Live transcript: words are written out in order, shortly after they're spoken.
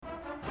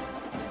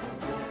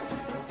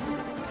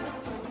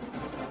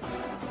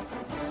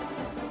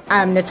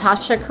I'm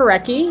Natasha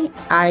Korecki.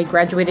 I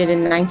graduated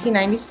in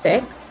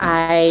 1996.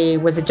 I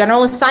was a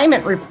general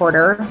assignment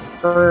reporter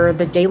for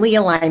the Daily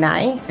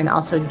Illini and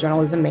also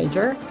journalism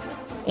major.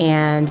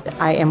 And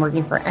I am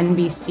working for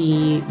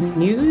NBC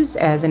News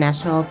as a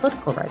national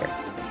political writer.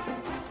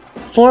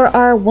 For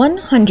our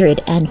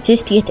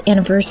 150th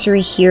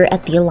anniversary here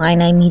at the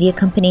Illini Media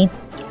Company,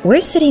 we're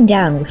sitting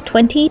down with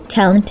 20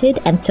 talented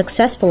and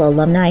successful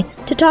alumni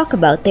to talk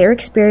about their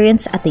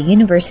experience at the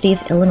University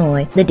of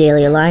Illinois, the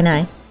Daily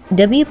Illini,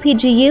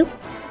 WPGU,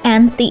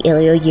 and the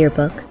Illio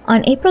Yearbook.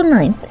 On April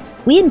 9th,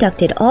 we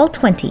inducted all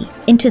 20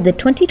 into the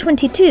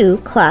 2022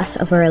 class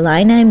of our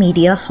Illini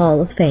Media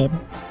Hall of Fame.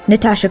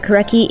 Natasha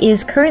Korecki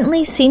is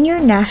currently Senior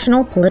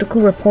National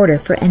Political Reporter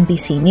for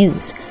NBC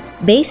News,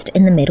 based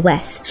in the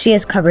Midwest. She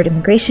has covered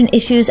immigration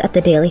issues at the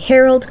Daily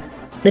Herald,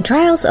 the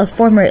trials of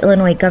former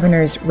Illinois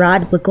governors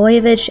Rod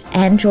Blagojevich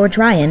and George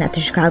Ryan at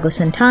the Chicago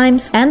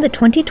Sun-Times, and the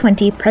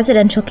 2020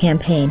 presidential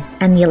campaign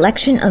and the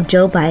election of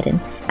Joe Biden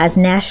as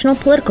national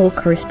political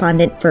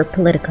correspondent for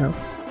Politico.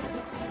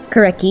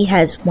 Korecki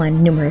has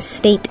won numerous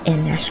state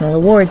and national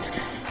awards,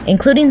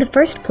 including the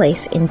first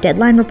place in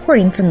deadline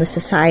reporting from the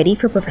Society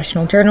for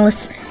Professional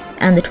Journalists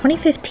and the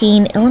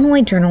 2015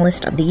 Illinois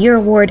Journalist of the Year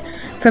Award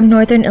from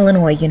Northern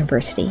Illinois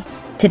University.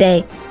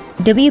 Today,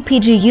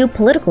 WPGU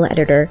Political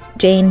Editor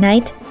Jane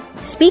Knight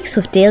speaks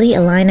with Daily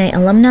Illini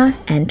alumna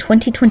and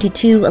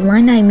 2022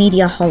 Illini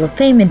Media Hall of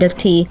Fame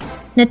inductee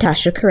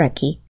Natasha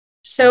Korecki.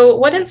 So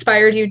what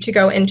inspired you to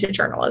go into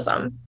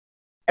journalism?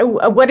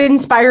 What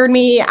inspired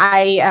me,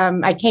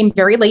 I came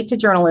very late to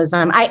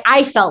journalism.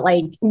 I felt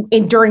like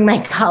during my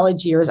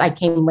college years, I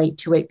came late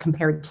to it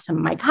compared to some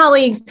of my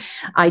colleagues.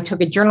 I took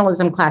a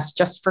journalism class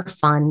just for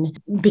fun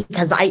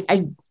because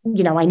I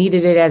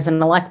needed it as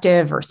an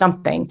elective or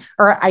something,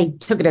 or I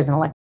took it as an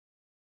elective.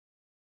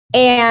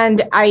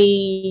 And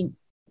I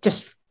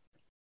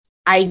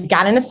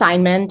got an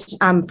assignment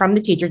from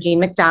the teacher, Jean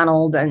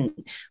McDonald, and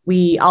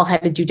we all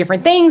had to do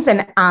different things.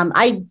 And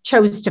I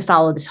chose to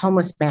follow this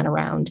homeless man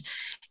around.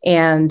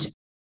 And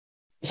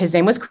his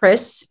name was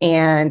Chris.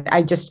 And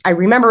I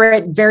remember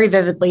it very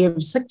vividly. It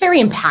was like very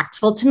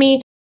impactful to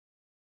me.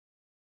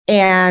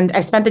 And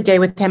I spent the day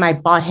with him. I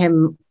bought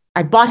him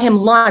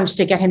lunch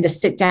to get him to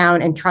sit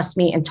down and trust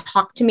me and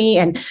talk to me.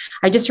 And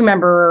I just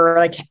remember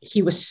like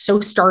he was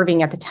so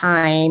starving at the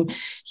time.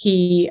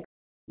 He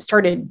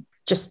started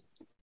just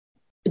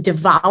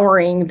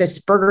devouring this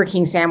Burger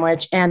King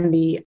sandwich, and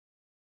the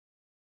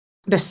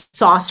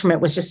sauce from it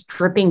was just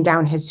dripping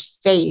down his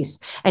face,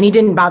 and he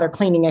didn't bother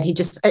cleaning it.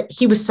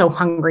 He was so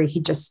hungry.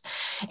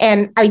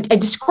 And I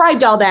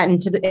described all that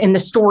in the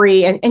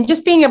story, and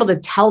just being able to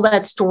tell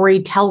that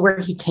story, tell where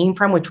he came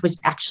from, which was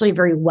actually a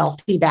very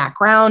wealthy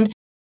background.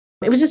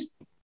 It was just,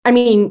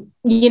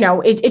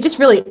 it just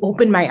really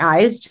opened my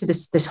eyes to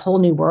this whole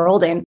new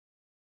world. And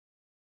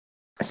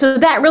so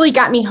that really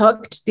got me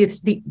hooked.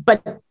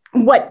 But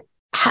what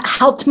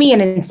helped me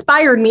and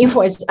inspired me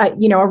was,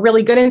 a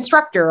really good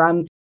instructor.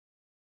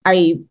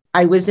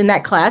 I was in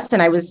that class,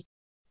 and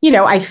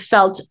I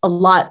felt a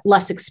lot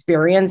less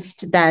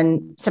experienced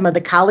than some of the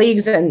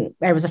colleagues, and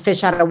I was a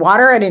fish out of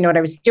water. I didn't know what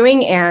I was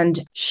doing. And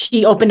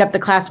she opened up the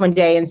class one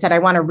day and said, I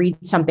want to read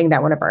something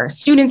that one of our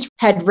students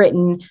had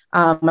written.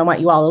 I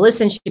want you all to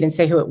listen. She didn't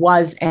say who it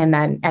was. And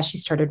then as she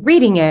started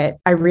reading it,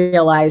 I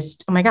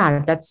realized, oh my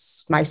God,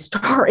 that's my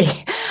story.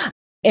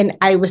 And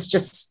I was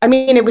just,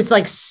 it was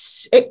like,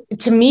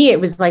 to me, it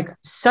was like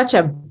such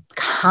a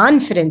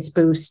confidence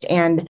boost.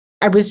 And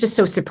I was just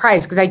so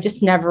surprised because I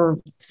just never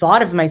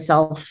thought of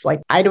myself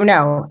like, I don't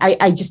know.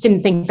 I just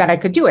didn't think that I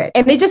could do it.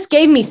 And it just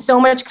gave me so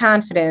much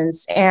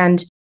confidence.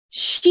 And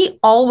she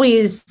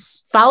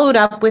always followed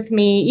up with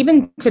me,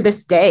 even to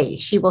this day.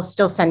 She will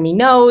still send me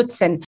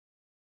notes and,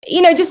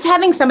 just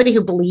having somebody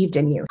who believed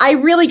in you. I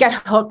really got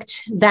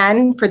hooked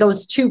then for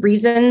those two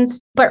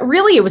reasons. But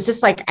really, it was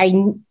just like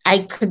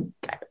I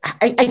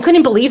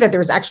couldn't believe that there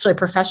was actually a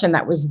profession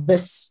that was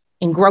this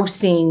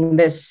engrossing,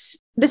 this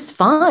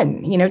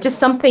fun, just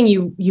something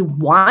you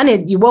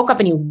wanted, you woke up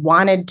and you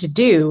wanted to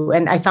do.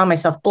 And I found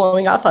myself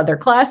blowing off other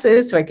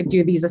classes so I could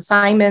do these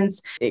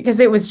assignments because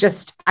it was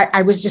just,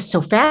 I was just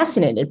so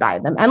fascinated by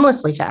them,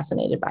 endlessly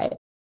fascinated by it.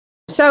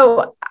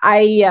 So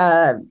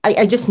I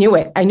just knew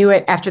it. I knew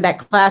it after that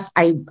class.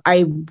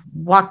 I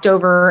walked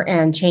over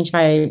and changed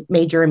my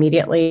major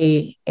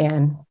immediately,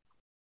 and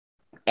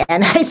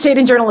I stayed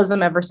in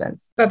journalism ever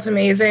since. That's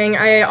amazing.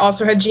 I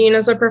also had Jean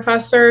as a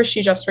professor.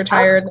 She just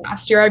retired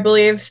last year, I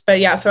believe. But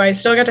yeah, so I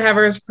still get to have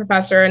her as a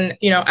professor, and,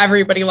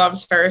 everybody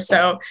loves her.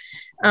 So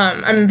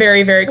I'm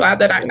very, very glad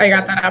that I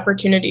got that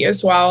opportunity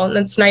as well. And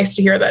it's nice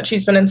to hear that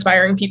she's been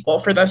inspiring people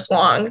for this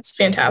long. It's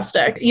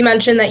fantastic. You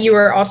mentioned that you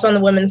were also on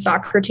the women's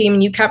soccer team,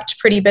 and you kept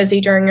pretty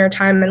busy during your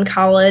time in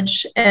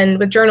college and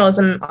with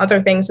journalism,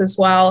 other things as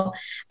well.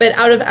 But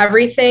out of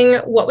everything,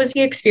 what was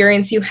the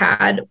experience you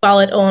had while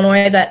at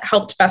Illinois that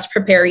helped best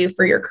prepare you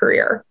for your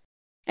career?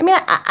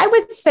 I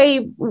would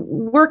say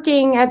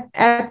working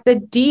at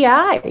the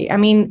DI.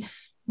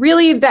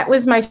 Really, that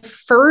was my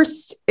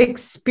first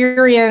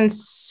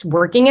experience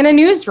working in a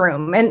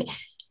newsroom. And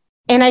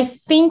I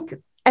think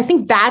I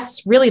think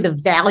that's really the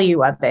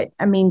value of it.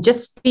 I mean,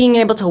 just being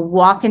able to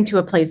walk into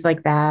a place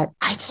like that.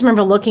 I just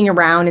remember looking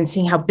around and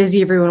seeing how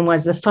busy everyone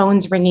was, the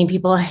phones ringing,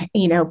 people,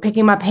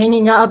 picking them up,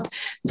 hanging up,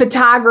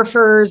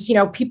 photographers,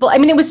 people. I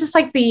mean, it was just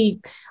like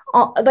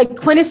like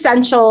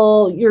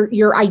quintessential,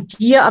 your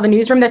idea of a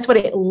newsroom. That's what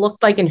it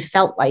looked like and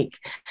felt like.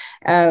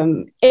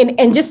 And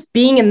just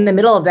being in the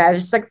middle of that,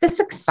 it's like this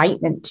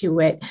excitement to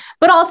it,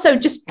 but also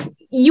just,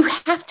 you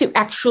have to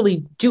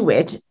actually do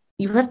it.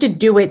 You have to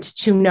do it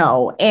to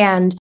know.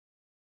 And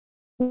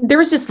there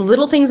was just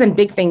little things and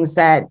big things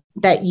that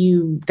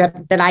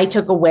I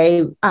took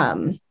away,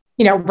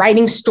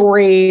 writing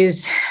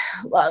stories,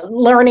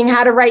 learning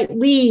how to write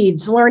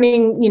leads,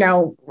 learning,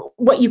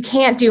 what you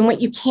can't do and what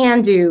you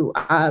can do,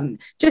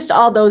 just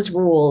all those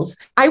rules.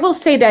 I will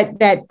say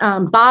that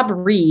Bob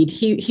Reed,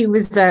 he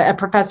was a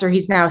professor.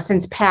 He's now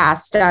since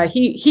passed.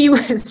 He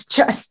was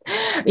just,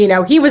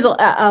 he was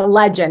a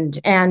legend.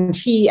 And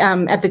he,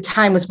 at the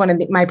time, was one of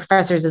my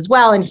professors as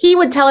well. And he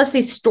would tell us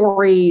these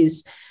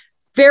stories,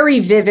 very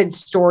vivid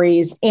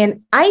stories.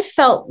 And I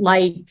felt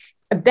like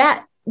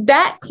that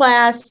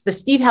class, the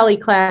Steve Helly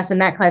class and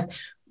that class,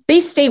 they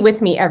stay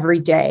with me every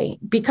day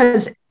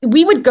because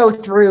we would go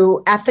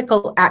through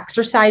ethical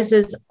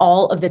exercises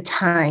all of the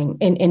time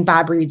in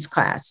Bob Reed's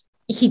class.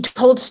 He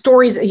told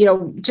stories,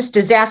 just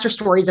disaster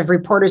stories of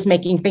reporters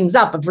making things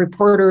up, of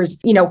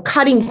reporters,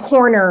 cutting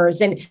corners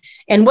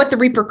and what the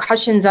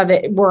repercussions of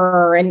it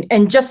were.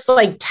 And just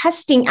like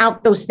testing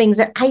out those things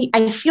that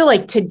I feel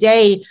like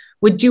today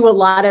would do a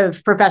lot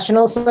of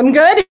professionals some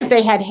good if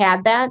they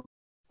had that.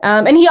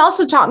 And he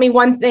also taught me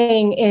one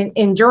thing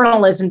in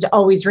journalism to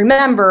always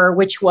remember,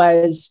 which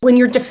was when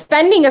you're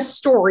defending a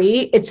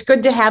story, it's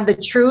good to have the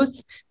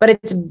truth, but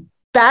it's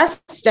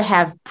best to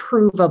have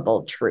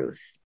provable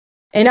truth.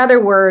 In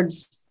other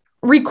words,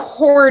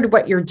 record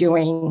what you're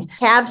doing,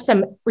 have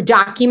some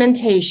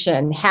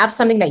documentation, have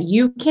something that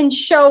you can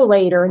show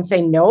later and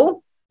say,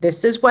 no,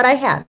 this is what I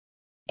had.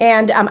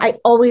 And I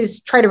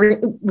always try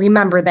to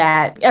remember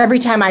that every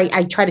time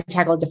I try to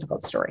tackle a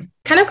difficult story.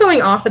 Kind of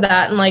going off of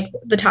that and like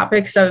the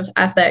topics of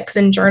ethics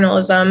and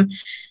journalism,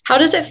 how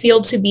does it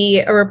feel to be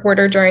a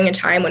reporter during a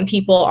time when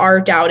people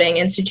are doubting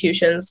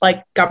institutions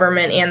like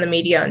government and the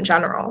media in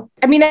general?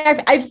 I mean,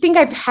 I think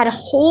I've had a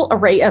whole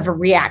array of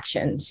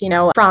reactions,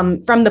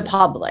 from the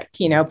public,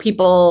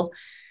 people,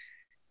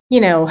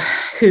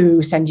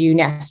 who send you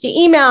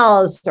nasty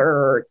emails,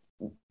 or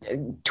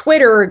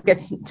Twitter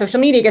social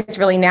media gets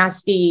really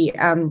nasty.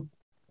 And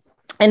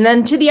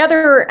then to the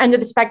other end of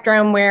the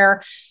spectrum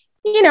where,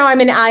 I'm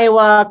in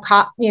Iowa,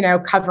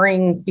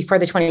 covering before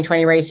the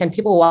 2020 race, and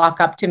people walk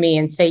up to me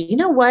and say, you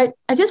know what,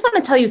 I just want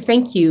to tell you,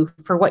 thank you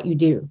for what you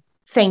do.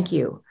 Thank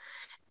you.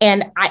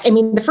 And I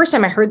mean, the first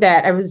time I heard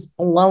that, I was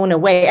blown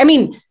away. I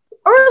mean,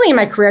 early in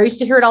my career, I used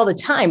to hear it all the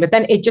time, but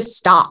then it just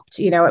stopped.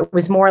 It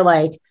was more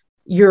like,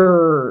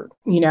 don't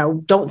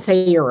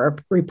say you're a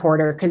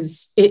reporter,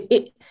 because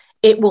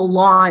it will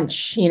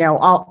launch,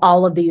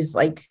 all of these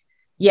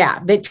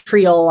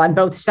vitriol on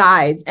both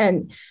sides.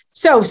 And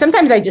so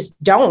sometimes I just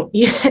don't,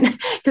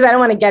 because I don't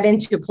want to get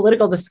into a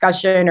political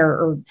discussion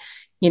or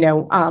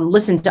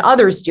listen to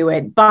others do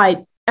it.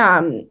 But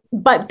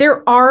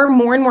there are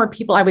more and more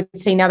people, I would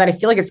say now, that I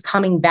feel like it's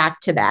coming back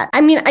to that.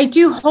 I mean, I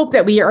do hope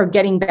that we are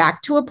getting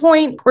back to a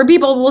point where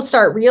people will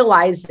start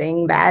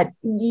realizing that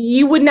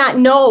you would not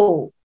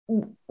know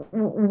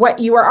what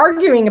you are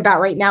arguing about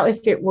right now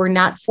if it were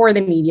not for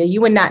the media.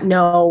 You would not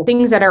know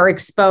things that are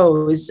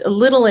exposed,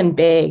 little and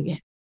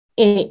big,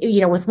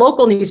 with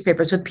local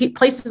newspapers, with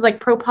places like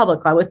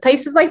ProPublica, with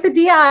places like the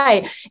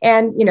DI,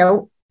 and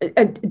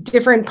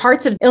different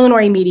parts of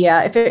Illinois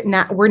media. If it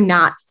were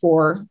not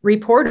for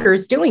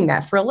reporters doing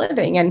that for a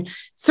living, and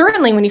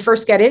certainly when you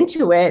first get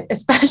into it,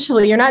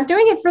 especially, you're not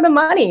doing it for the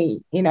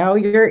money.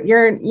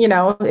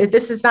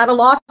 This is not a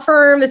law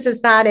firm. This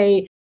is not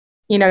a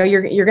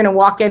you're going to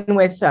walk in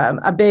with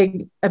a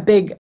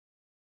big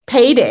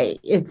payday.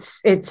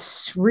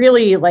 It's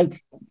really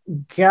like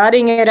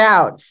gutting it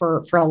out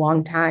for a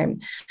long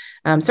time.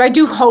 So I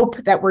do hope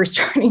that we're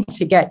starting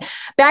to get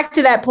back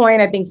to that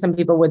point. I think some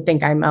people would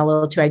think I'm a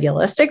little too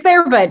idealistic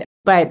there, but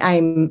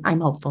I'm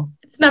hopeful.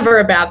 It's never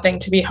a bad thing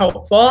to be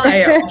hopeful.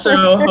 I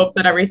also hope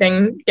that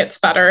everything gets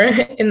better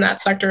in that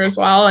sector as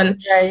well.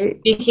 And right.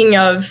 Speaking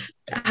of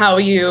how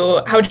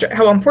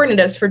important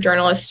it is for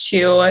journalists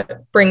to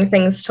bring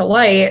things to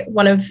light,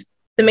 one of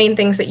the main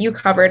things that you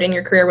covered in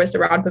your career was the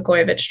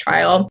Blagojevich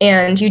trial,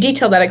 and you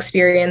detailed that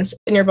experience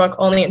in your book,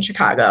 Only in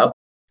Chicago.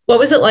 What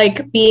was it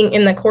like being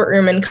in the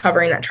courtroom and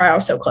covering that trial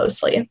so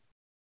closely?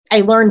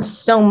 I learned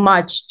so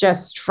much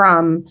just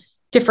from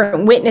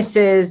different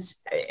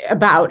witnesses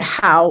about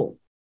how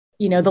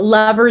the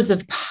levers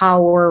of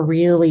power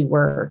really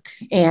work.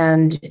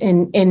 And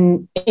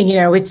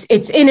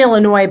it's in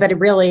Illinois, but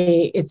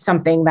it's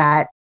something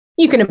that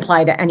you can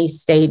apply to any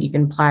state. You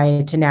can apply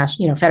it to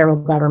national, federal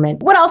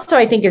government. What also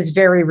I think is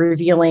very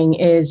revealing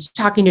is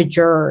talking to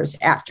jurors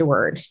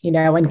afterward,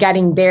 and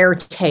getting their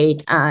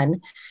take on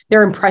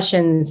their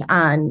impressions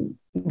on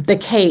the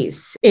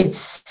case.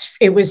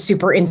 It was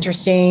super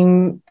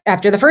interesting.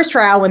 After the first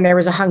trial, when there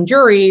was a hung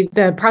jury,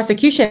 the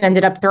prosecution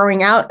ended up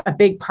throwing out a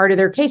big part of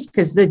their case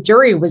because the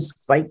jury was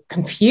like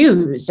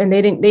confused and they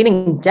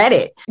didn't get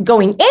it.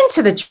 Going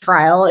into the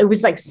trial, it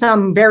was like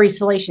some very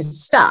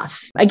salacious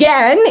stuff.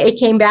 Again, it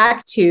came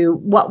back to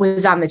what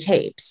was on the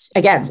tapes.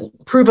 Again,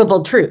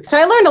 provable truth. So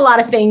I learned a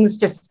lot of things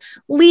just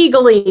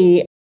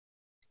legally,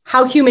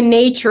 how human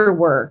nature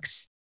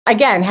works.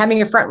 Again,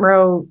 having a front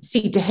row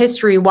seat to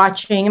history,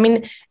 watching, I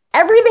mean,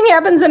 everything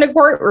happens in a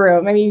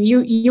courtroom. I mean,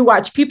 you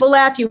watch people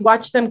laugh, you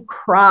watch them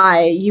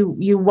cry,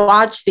 you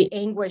watch the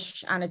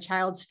anguish on a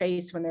child's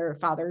face when their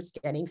father's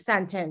getting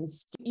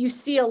sentenced. You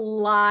see a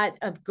lot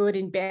of good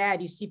and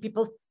bad. You see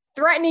people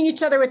threatening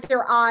each other with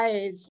their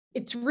eyes.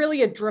 It's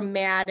really a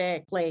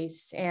dramatic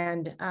place.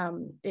 And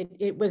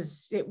it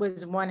was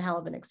one hell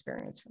of an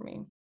experience for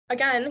me.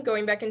 Again,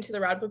 going back into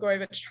the Rod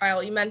Blagojevich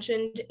trial, you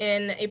mentioned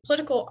in a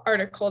political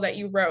article that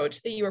you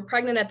wrote that you were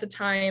pregnant at the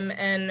time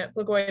and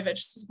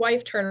Blagojevich's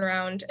wife turned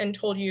around and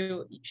told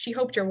you she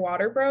hoped your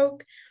water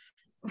broke.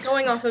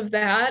 Going off of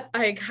that,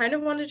 I kind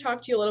of wanted to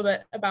talk to you a little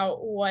bit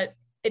about what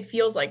it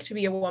feels like to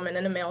be a woman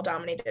in a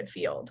male-dominated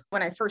field.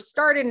 When I first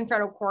started in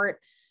federal court,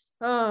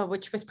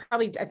 which was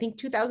probably, I think,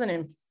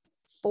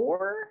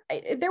 2004,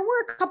 there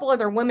were a couple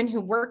other women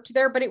who worked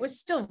there, but it was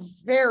still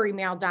very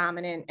male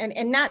dominant,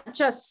 and not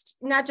just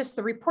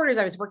the reporters.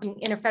 I was working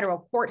in a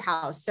federal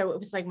courthouse, so it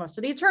was like most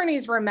of the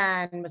attorneys were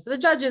men, most of the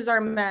judges are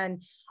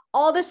men,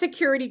 all the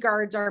security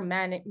guards are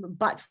men,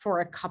 but for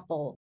a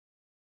couple.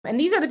 And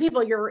these are the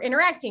people you're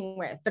interacting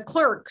with, the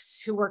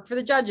clerks who work for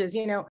the judges,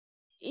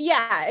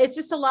 Yeah, it's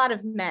just a lot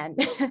of men.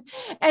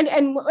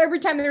 and every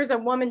time there was a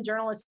woman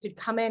journalist who'd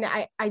come in,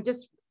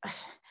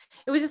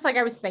 it was just like,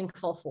 I was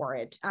thankful for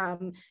it.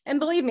 And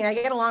believe me, I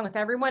get along with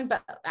everyone,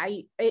 but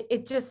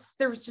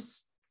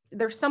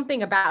there's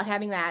something about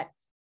having that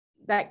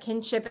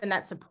kinship and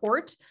that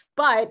support.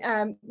 But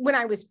when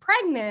I was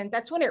pregnant,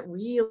 that's when it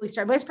really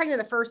started. When I was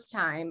pregnant the first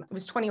time, it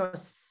was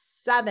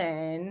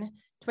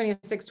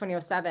 2006,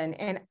 2007.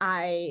 And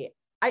I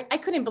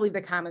couldn't believe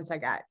the comments I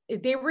got.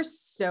 They were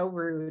so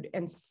rude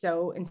and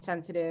so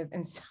insensitive.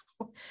 And so,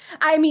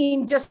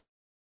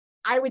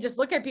 I would just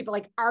look at people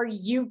like, are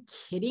you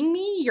kidding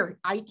me?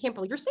 I can't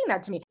believe you're saying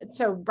that to me.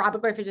 So Rod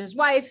Blagojevich's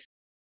wife,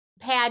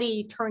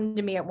 Patty, turned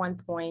to me at one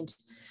point.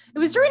 It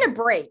was during a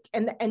break.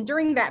 And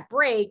during that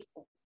break,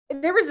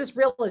 there was this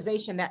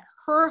realization that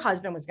her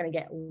husband was going to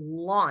get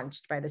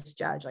launched by this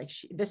judge.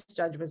 This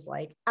judge was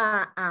like,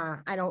 I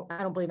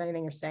don't believe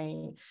anything you're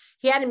saying.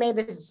 He hadn't made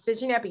this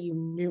decision yet, but you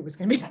knew it was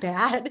going to be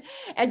bad.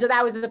 And so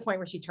that was the point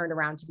where she turned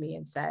around to me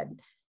and said,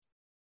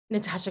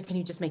 Natasha, can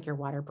you just make your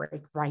water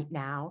break right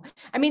now?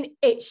 I mean,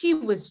 she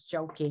was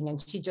joking and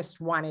she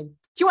wanted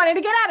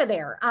to get out of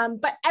there.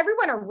 But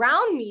everyone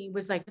around me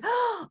was like,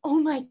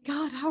 oh my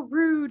God, how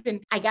rude.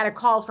 And I got a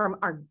call from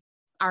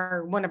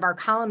one of our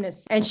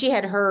columnists, and she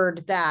had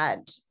heard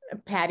that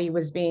Patty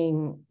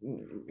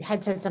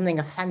had said something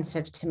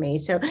offensive to me.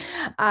 So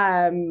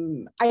I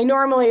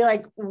normally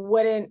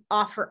wouldn't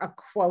offer a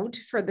quote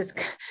for this,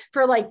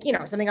 for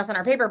something else on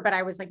our paper, but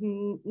I was like,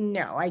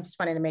 no, I just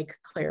wanted to make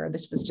clear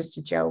this was just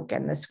a joke.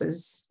 And this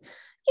was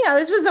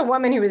a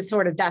woman who was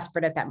sort of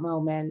desperate at that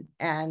moment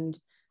and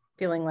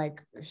feeling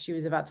like she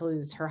was about to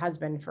lose her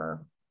husband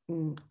for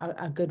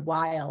a good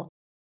while.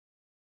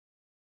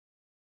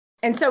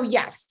 And so,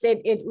 yes,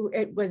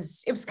 it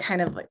was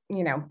kind of like,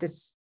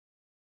 this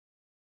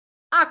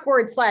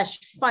awkward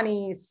 /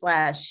 funny /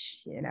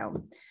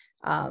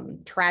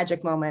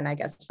 tragic moment, I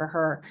guess, for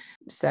her.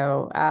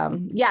 So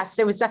yes,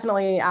 it was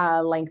definitely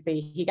lengthy.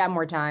 He got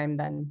more time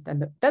than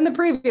the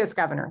previous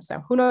governor.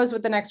 So who knows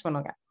what the next one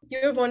will get. You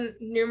have won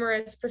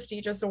numerous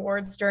prestigious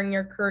awards during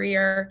your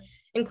career,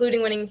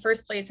 including winning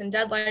first place in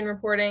deadline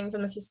reporting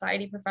from the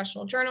Society of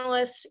Professional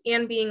Journalists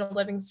and being a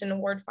Livingston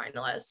Award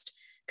finalist.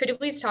 Could you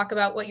please talk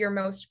about what you're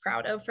most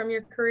proud of from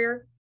your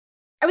career?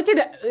 I would say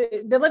that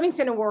the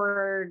Livingston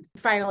Award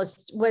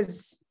finalist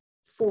was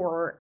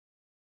for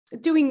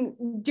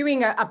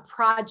doing a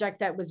project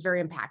that was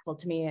very impactful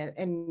to me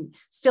and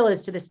still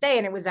is to this day.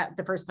 And it was at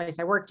the first place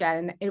I worked at,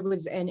 and it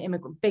was an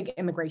big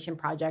immigration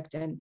project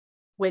in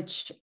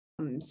which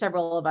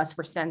several of us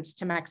were sent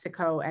to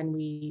Mexico, and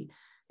we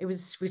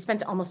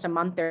spent almost a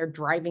month there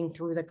driving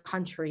through the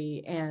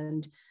country,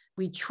 and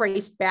we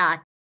traced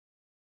back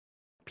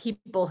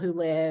people who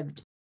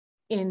lived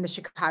in the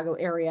Chicago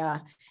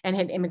area and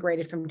had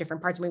immigrated from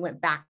different parts. And we went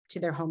back to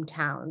their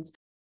hometowns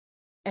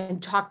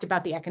and talked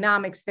about the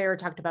economics there,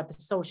 talked about the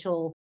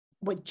social,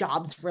 what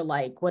jobs were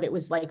like, what it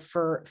was like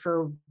for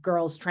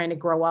girls trying to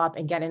grow up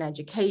and get an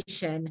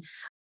education.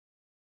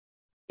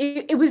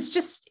 It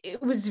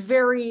was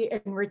very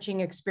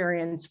enriching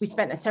experience. We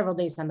spent several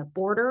days on the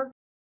border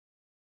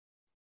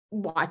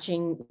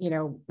watching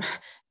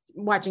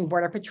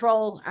Border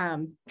Patrol,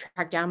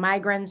 track down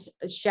migrants,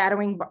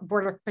 shadowing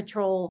Border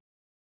Patrol,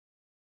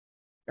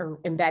 or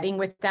embedding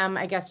with them,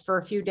 I guess, for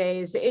a few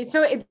days.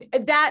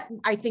 That,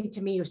 I think,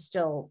 to me, was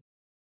still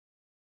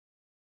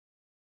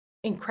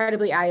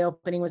incredibly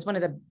eye-opening, was one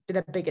of the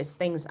biggest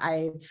things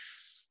I've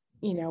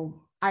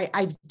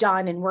I've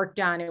done and worked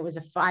on. It was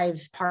a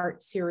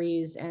 5-part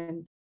series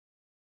and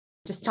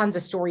just tons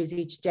of stories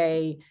each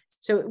day.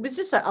 So it was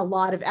just a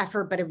lot of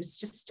effort, but it was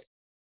just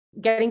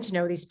getting to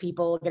know these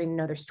people, getting to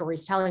know their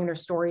stories, telling their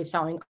stories,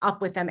 following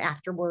up with them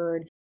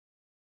afterward.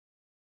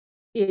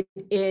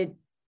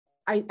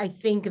 I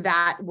think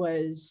that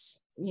was,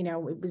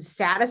 it was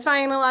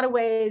satisfying in a lot of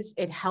ways.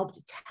 It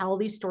helped tell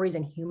these stories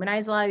and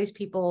humanize a lot of these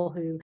people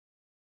who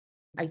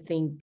I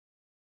think,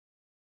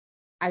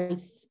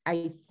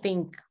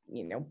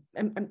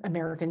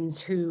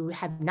 Americans who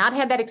have not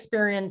had that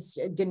experience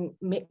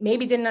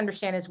maybe didn't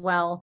understand as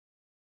well.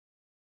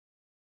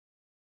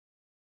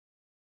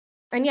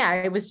 And yeah,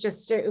 it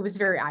was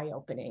very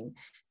eye-opening.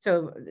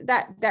 So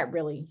that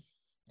really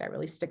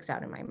sticks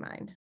out in my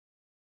mind.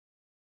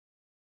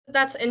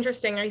 That's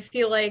interesting. I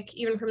feel like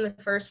even from the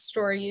first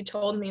story you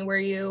told me where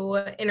you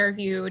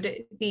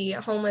interviewed the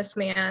homeless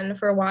man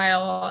for a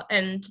while,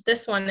 and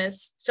this one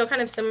is still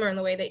kind of similar in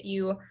the way that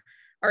you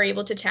are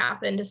able to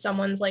tap into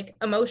someone's like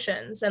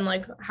emotions and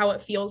like how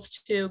it feels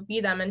to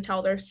be them and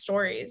tell their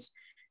stories.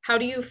 How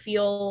do you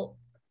feel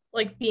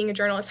like being a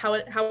journalist?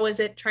 How is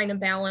it trying to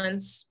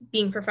balance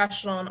being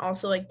professional and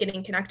also like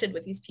getting connected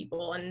with these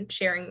people and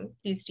sharing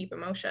these deep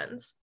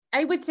emotions?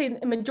 I would say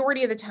the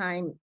majority of the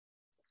time,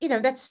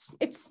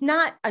 it's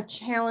not a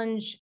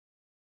challenge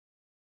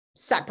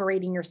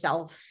separating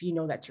yourself,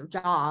 that's your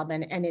job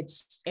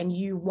and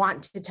you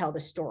want to tell the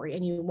story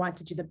and you want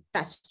to do the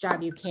best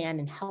job you can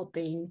in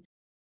helping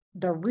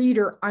the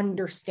reader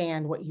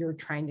understand what you're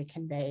trying to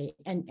convey.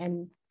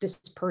 And this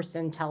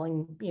person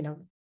telling,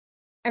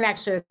 and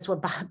actually that's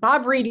what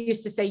Bob Reed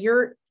used to say,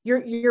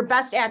 your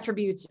best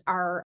attributes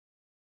are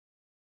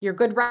you're a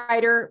good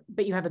writer,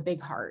 but you have a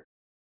big heart.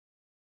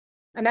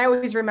 And I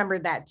always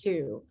remembered that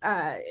too.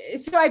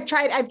 So I've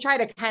tried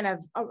to kind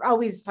of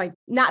always like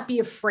not be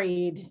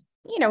afraid,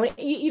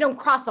 you don't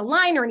cross a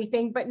line or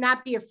anything, but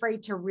not be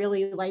afraid to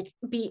really like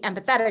be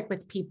empathetic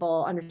with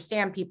people,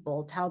 understand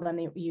people, tell them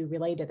that you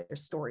relate to their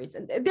stories.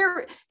 And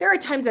there are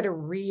times that are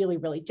really,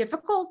 really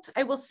difficult.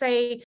 I will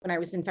say when I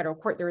was in federal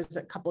court, there was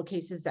a couple of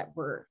cases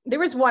there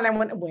was one I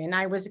went when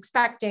I was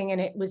expecting, and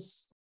it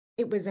was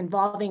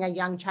involving a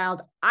young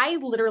child. I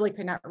literally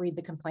could not read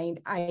the complaint.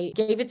 I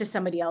gave it to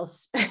somebody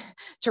else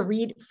to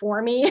read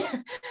for me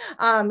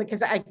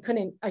because I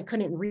couldn't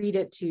read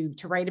it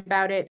to write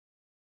about it.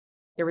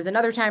 There was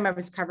another time I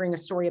was covering a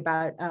story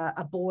about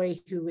a boy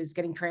who was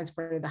getting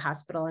transported to the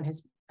hospital and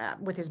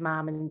with his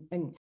mom,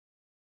 and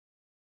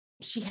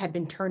she had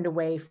been turned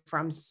away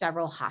from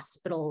several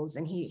hospitals,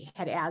 and he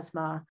had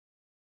asthma,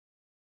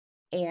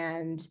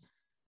 and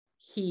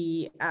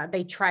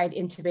they tried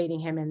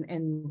intubating him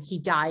and he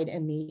died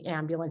in the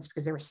ambulance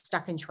because they were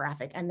stuck in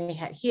traffic, and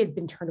he had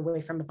been turned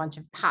away from a bunch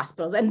of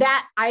hospitals. And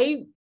that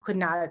I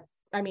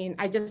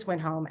just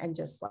went home and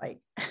just like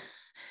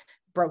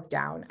broke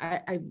down.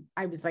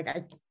 I was like,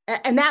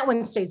 and that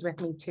one stays with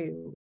me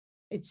too.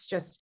 It's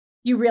just,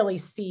 you really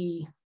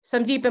see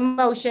some deep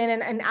emotion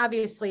and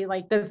obviously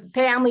like the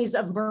families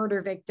of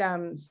murder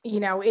victims,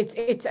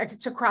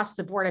 it's across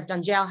the board. I've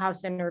done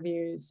jailhouse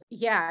interviews.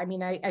 Yeah.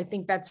 I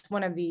think that's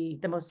one of the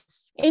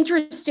most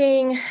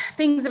interesting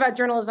things about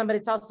journalism, but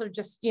it's also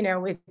just,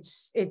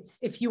 it's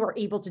if you are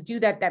able to do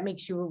that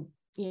makes you,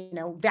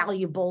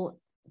 valuable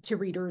to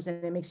readers,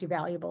 and it makes you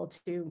valuable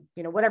to,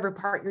 whatever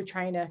part you're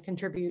trying to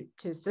contribute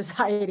to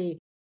society.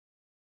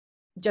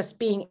 Just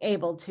being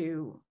able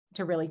to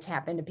really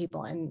tap into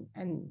people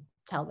and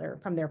tell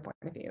from their point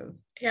of view.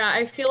 Yeah,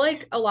 I feel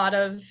like a lot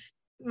of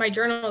my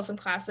journalism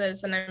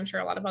classes, and I'm sure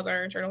a lot of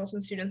other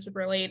journalism students would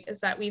relate, is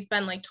that we've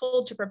been like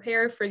told to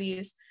prepare for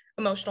these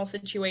emotional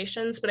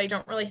situations, but I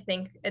don't really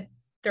think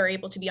they're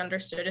able to be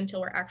understood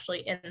until we're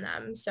actually in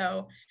them.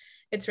 So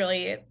it's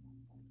really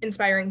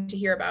inspiring to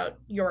hear about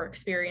your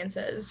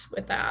experiences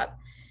with that.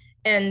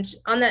 And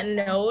on that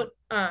note,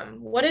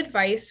 what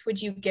advice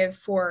would you give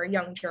for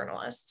young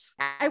journalists?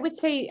 I would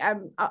say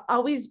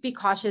always be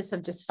cautious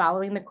of just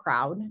following the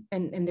crowd.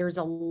 And there's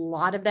a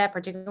lot of that,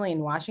 particularly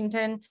in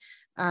Washington.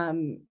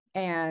 And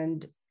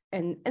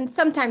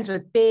sometimes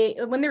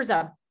when there's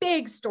a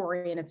big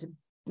story and it's,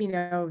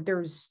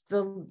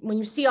 when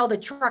you see all the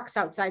trucks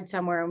outside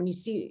somewhere, and when you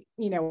see,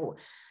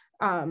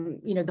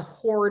 the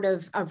horde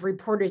of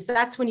reporters,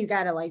 that's when you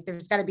gotta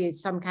there's gotta be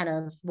some kind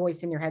of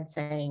voice in your head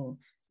saying,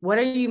 what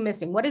are you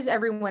missing? What is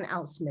everyone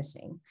else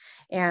missing?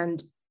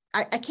 And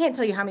I can't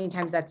tell you how many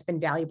times that's been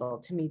valuable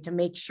to me to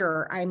make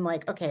sure I'm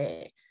like,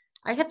 okay,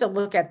 I have to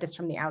look at this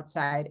from the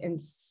outside and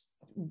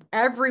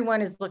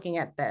everyone is looking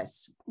at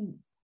this.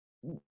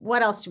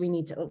 What else do we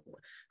need to,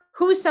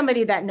 who's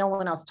somebody that no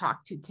one else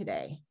talked to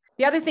today?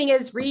 The other thing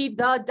is read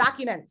the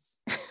documents.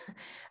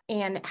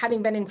 And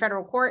having been in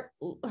federal court,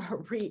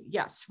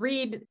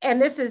 read.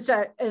 And this is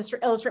to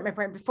illustrate my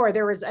point before.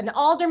 There was an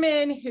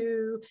alderman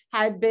who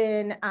had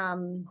been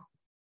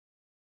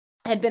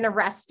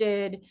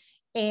arrested,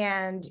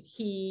 and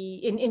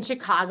he in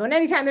Chicago. And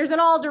anytime there's an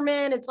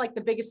alderman, it's like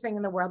the biggest thing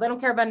in the world. They don't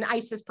care about an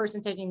ISIS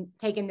person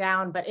taken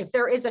down, but if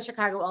there is a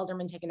Chicago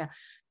alderman taken down,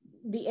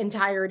 the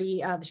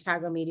entirety of the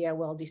Chicago media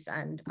will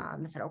descend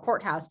on the federal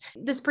courthouse.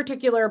 This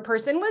particular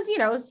person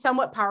was,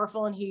 somewhat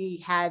powerful, and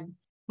he had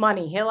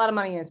money. He had a lot of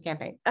money in his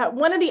campaign.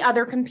 One of the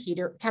other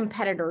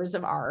competitors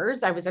of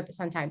ours, I was at the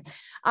Sun Times,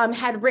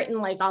 had written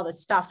like all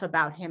this stuff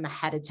about him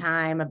ahead of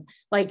time,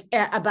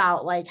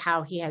 about like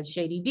how he had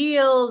shady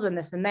deals and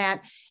this and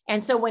that.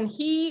 And so when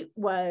he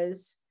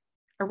was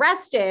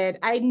arrested,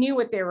 I knew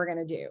what they were going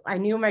to do. I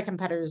knew what my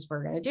competitors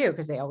were going to do,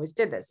 because they always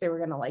did this. They were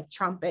going to like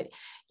trumpet,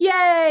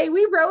 yay,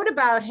 we wrote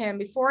about him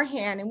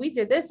beforehand, and we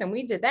did this and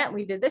we did that and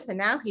we did this, and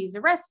now he's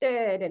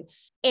arrested.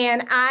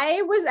 And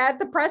I was at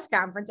the press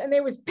conference, and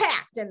it was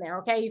packed in there.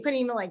 Okay. You couldn't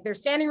even they're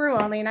standing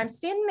room only. And I'm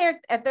standing there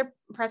at the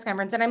press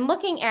conference, and I'm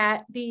looking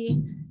at the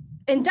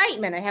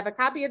indictment. I have a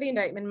copy of the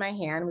indictment in my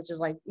hand, which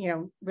is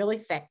really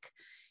thick.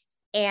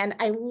 And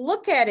I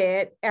look at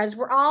it as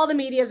all the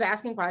media is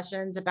asking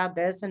questions about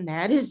this and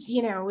that. Is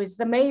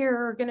the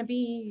mayor going to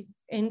be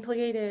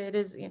implicated?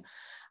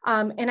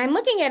 And I'm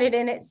looking at it,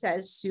 and it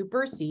says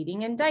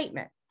superseding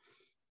indictment.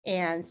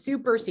 And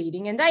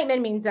superseding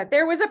indictment means that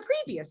there was a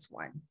previous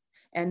one,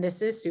 and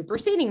this is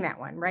superseding that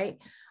one, right?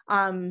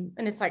 And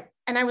it's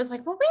and I was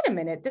like, well, wait a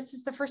minute, this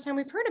is the first time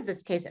we've heard of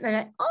this case. And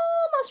I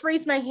almost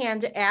raised my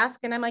hand to ask,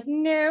 and I'm like,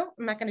 no,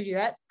 I'm not going to do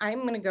that. I'm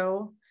going to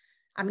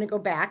go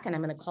back, and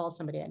I'm going to call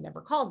somebody I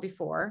never called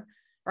before,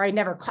 or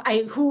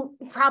who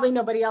probably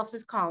nobody else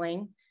is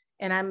calling,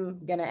 and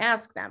I'm going to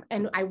ask them.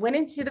 And I went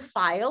into the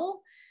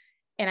file,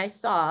 and I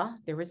saw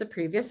there was a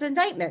previous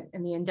indictment,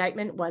 and the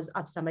indictment was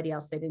of somebody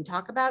else they didn't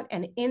talk about.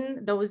 And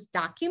in those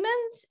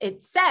documents,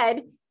 it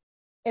said,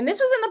 and this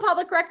was in the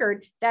public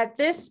record, that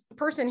this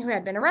person who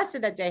had been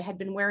arrested that day had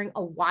been wearing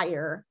a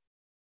wire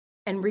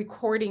and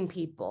recording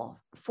people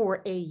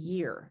for a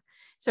year.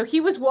 So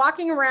he was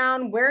walking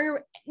around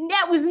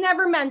that was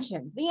never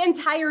mentioned the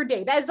entire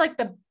day. That is like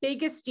the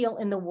biggest deal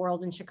in the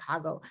world in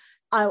Chicago.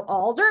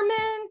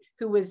 Alderman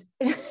who was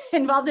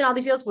involved in all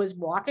these deals was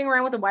walking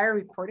around with a wire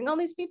recording all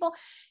these people.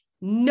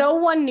 No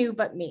one knew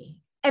but me.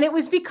 And it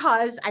was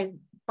because I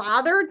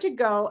bothered to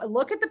go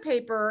look at the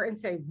paper and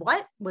say,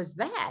 what was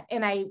that?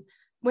 And I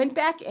went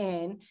back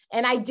in,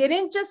 and I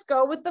didn't just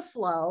go with the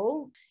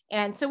flow.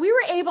 And so we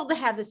were able to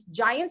have this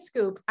giant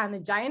scoop on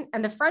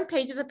the front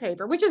page of the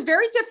paper, which is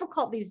very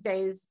difficult these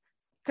days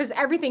because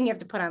everything you have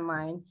to put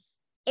online.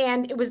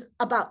 And it was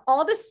about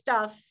all this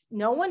stuff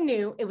no one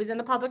knew. It was in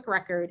the public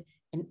record,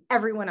 and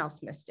everyone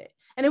else missed it.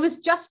 And it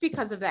was just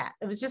because of that.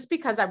 It was just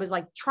because I was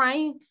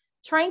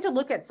trying to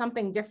look at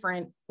something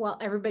different while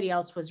everybody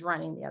else was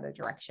running the other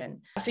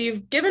direction. So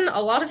you've given a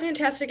lot of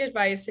fantastic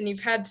advice, and you've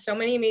had so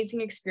many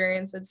amazing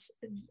experiences.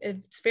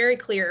 It's very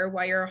clear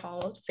why you're a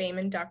Hall of Fame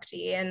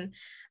inductee. And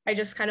I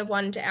just kind of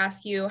wanted to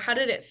ask you, how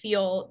did it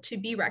feel to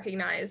be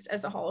recognized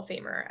as a Hall of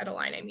Famer at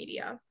Illini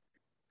Media?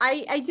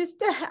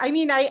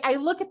 I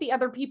look at the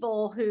other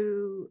people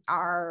who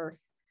are,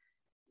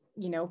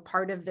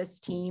 part of this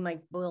team,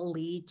 like Will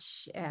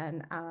Leach,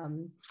 and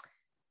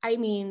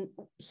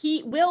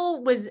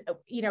Will was,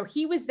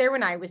 he was there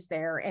when I was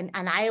there. And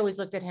I always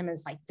looked at him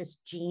as like this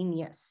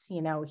genius, he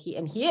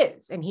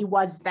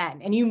was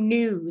then, and you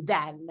knew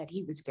then that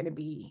he was going to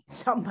be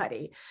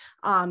somebody.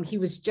 He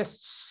was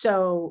just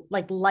so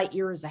light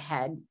years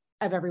ahead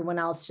of everyone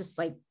else, just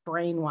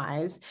brain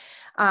wise.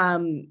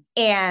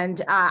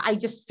 And I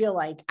just feel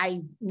like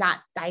I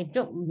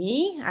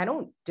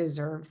don't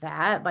deserve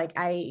that.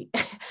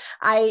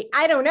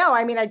 I don't know.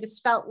 I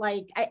just felt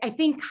I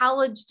think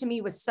college to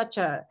me was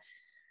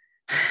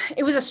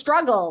it was a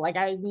struggle.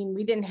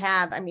 We didn't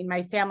have,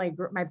 my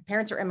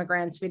parents are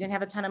immigrants. We didn't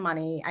have a ton of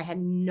money. I had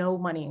no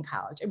money in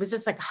college. It was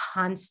just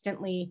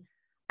constantly,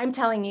 I'm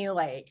telling you,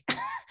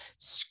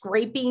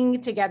 scraping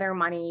together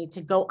money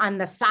to go on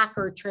the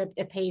soccer trip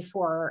to pay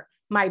for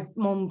my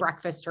own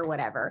breakfast or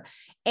whatever.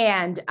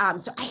 And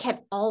so I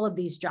had all of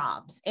these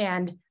jobs,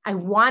 and I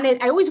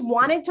always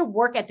wanted to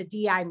work at the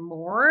DI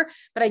more,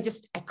 but I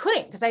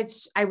couldn't, because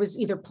I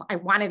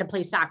wanted to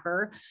play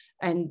soccer,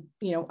 and,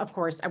 of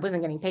course I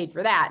wasn't getting paid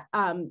for that.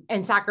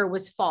 And soccer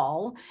was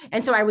fall.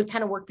 And so I would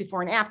kind of work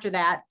before and after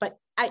that, but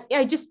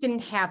I just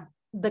didn't have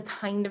the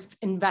kind of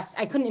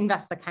I couldn't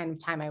invest the kind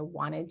of time I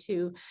wanted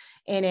to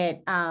in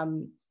it.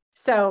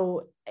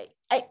 So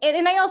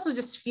I also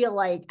just feel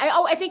I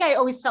think I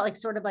always felt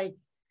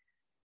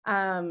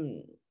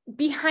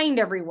behind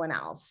everyone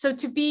else. So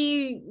to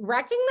be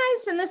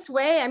recognized in this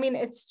way,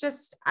 it's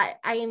just,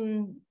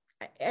 I'm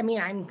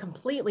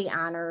completely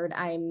honored.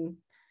 I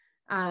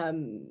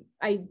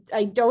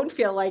don't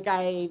feel like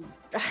I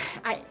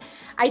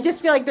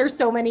just feel like there's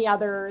so many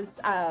others,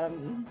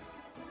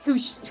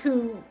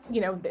 who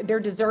they're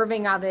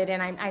deserving of it.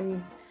 And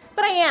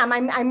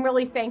I'm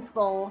really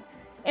thankful.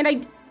 And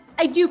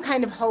I do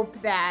kind of hope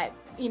that,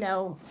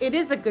 it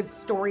is a good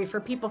story for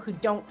people who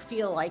don't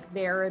feel like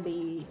they're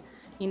they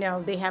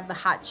have the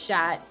hot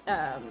shot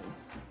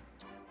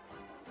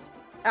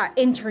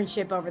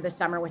internship over the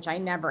summer, which I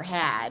never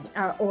had,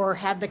 or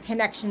have the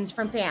connections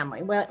from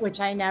family, which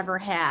I never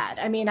had.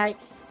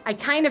 I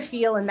kind of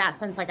feel in that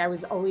sense like I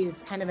was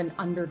always kind of an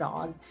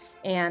underdog.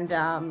 And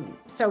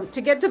so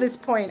to get to this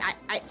point,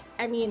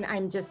 I mean,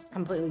 I'm just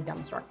completely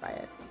dumbstruck by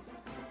it.